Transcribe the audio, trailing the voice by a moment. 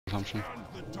consumption.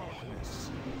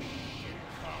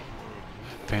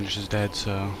 Vandish is dead,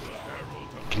 so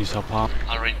can you sell pop?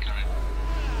 I'll rain current.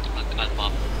 I'll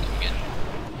pop again.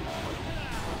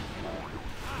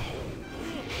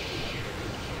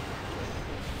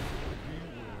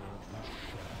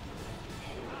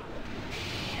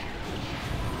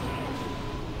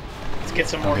 Let's get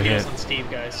some more heals on Steve,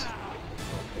 guys.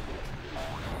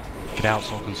 Get out,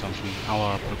 soul consumption.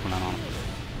 I'll put one on him.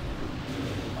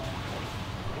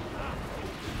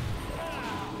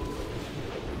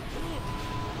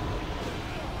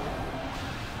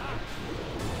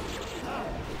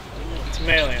 It's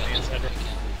melee on the inside, right?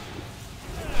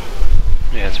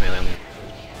 Yeah, it's melee on the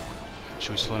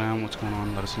Should we slow down? What's going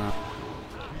on? Let us know.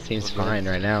 Seems fine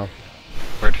right now.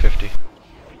 We're at 50.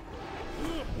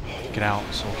 Get out,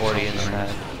 soul 40 consumption.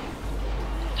 inside.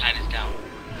 Tide is down.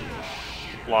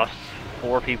 Lost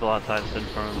 4 people outside stood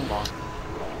from the wall.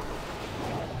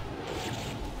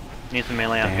 Need some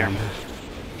melee out here. Damn.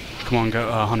 Come on,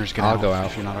 go. Hunters, get out. I'll go out.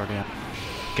 If you're not already out.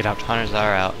 Get out. Hunters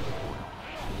are out.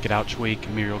 Get out, Tweak.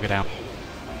 Muriel, get out.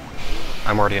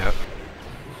 I'm already out.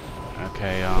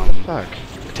 Okay, Fuck.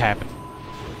 tap it.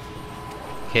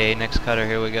 Okay, next cutter,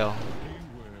 here we go.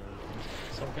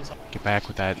 Get back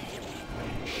with that.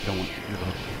 Don't want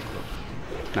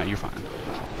No, you're fine.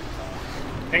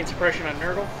 Paint suppression on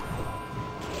Nurgle.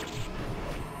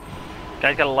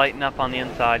 Guys gotta lighten up on the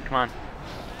inside, come on.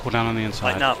 Cool down on the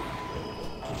inside. Lighten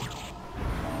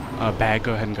up. Bag,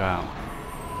 go ahead and go out.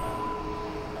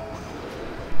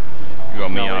 You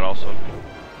want me No, out also?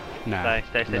 No.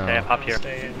 Stay, No. I'll pop here.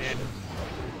 Stay in, man.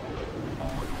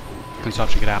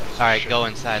 Consumption, get out. Alright, go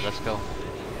inside, let's go.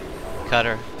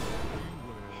 Cutter.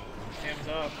 Hands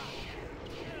up.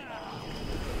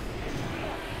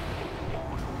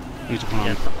 Need to put on.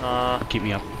 Yes, Keep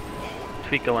me up.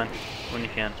 Tweak go in when you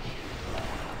can.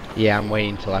 Yeah, I'm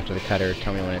waiting until after the cutter.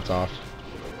 Tell me when it's off.